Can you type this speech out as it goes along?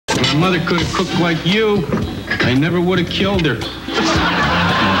His mother could have cooked like you. I never would have killed her.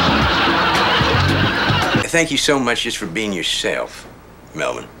 Thank you so much just for being yourself,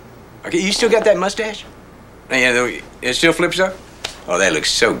 Melvin. Okay, you still got that mustache? Yeah, it still flips up? Oh, that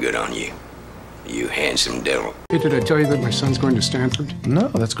looks so good on you. You handsome devil. Hey, did I tell you that my son's going to Stanford? No,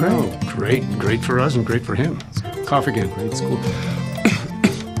 that's great. Oh, great. Great for us and great for him. Cough again. Great school.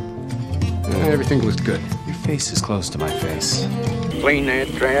 Everything looks good. Your face is close to my face. Clean that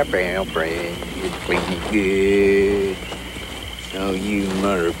trap, Alfred. Clean it good. Oh, you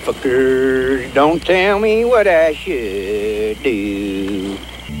motherfuckers, don't tell me what I should do.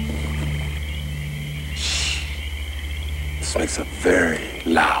 This makes a very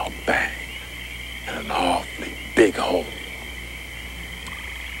loud bang and an awfully big hole.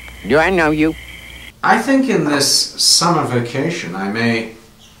 Do I know you? I think in this summer vacation I may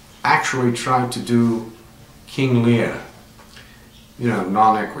actually try to do King Lear. You know,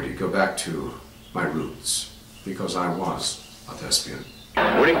 non-equity, go back to my roots, because I was a thespian.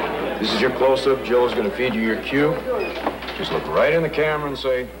 Woody, this is your close-up. Joe's gonna feed you your cue. Just look right in the camera and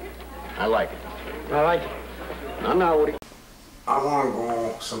say, I like it. I like it. No, Woody. I want to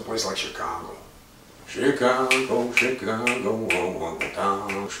go someplace like Chicago. Chicago, Chicago, one more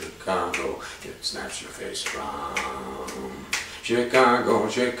time, Chicago. It snaps your face from. Chicago,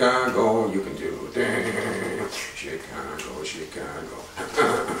 Chicago, you can do it. Chicago, Chicago.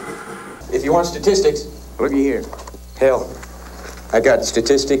 If you want statistics, look here. Hell, I got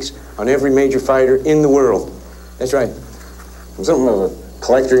statistics on every major fighter in the world. That's right. I'm something of a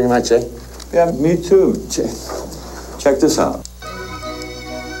collector, you might say. Yeah, me too. Check this out.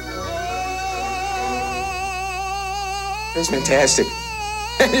 That's fantastic.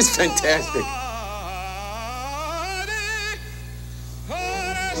 That is fantastic.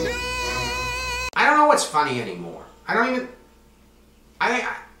 I don't know what's funny anymore. I don't even...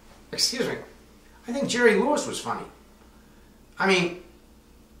 excuse me. I think Jerry Lewis was funny. I mean,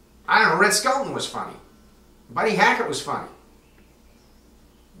 I don't know, Red Skelton was funny. Buddy Hackett was funny.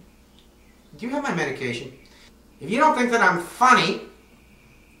 Do you have my medication? If you don't think that I'm funny,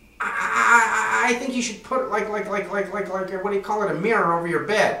 I think you should put like what do you call it, a mirror over your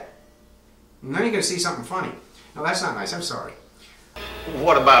bed. And then you're going to see something funny. No, that's not nice. I'm sorry.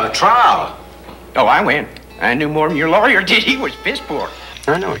 What about a trial? Oh, I win. I knew more than your lawyer did. He was piss poor.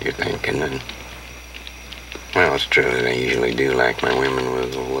 I know what you're thinking, and well, it's true that I usually do like my women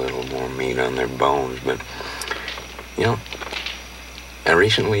with a little more meat on their bones, but you know, I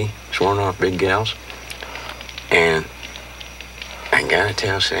recently sworn off big gals, and I gotta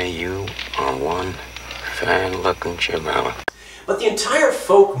tell, say, you are one fine-looking chavella. But the entire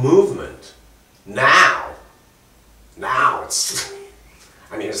folk movement, now it's,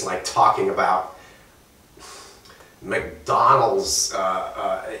 I mean, it's like talking about McDonald's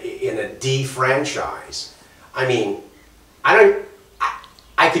in a D-franchise. I mean, I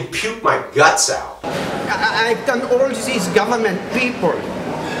could puke my guts out. I've done all these government people,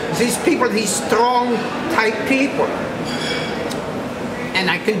 these strong type people. And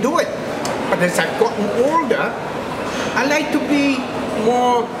I can do it. But as I've gotten older, I like to be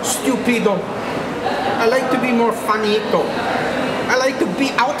more stupido. I like to be more funito. I like to be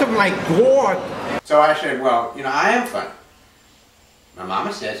out of my gourd. So I said, well, you know, I am funny. My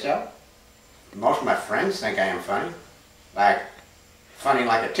mama says so. Most of my friends think I am funny. Like, funny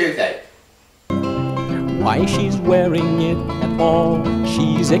like a toothache. Why she's wearing it at all?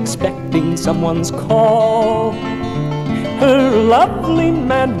 She's expecting someone's call. Her lovely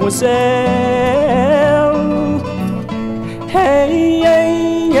mademoiselle. Hey,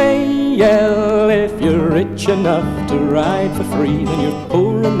 hey, hey, yeah. If you're rich enough to ride for free, then you're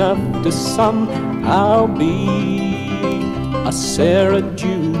poor enough to somehow be a Sarah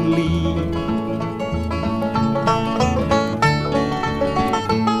Julie.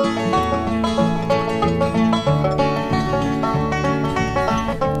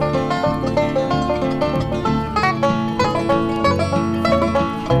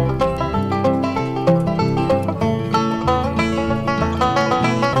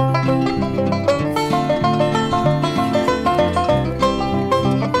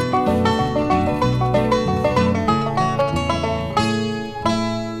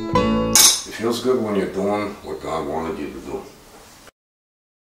 It feels good when you're doing what God wanted you to do.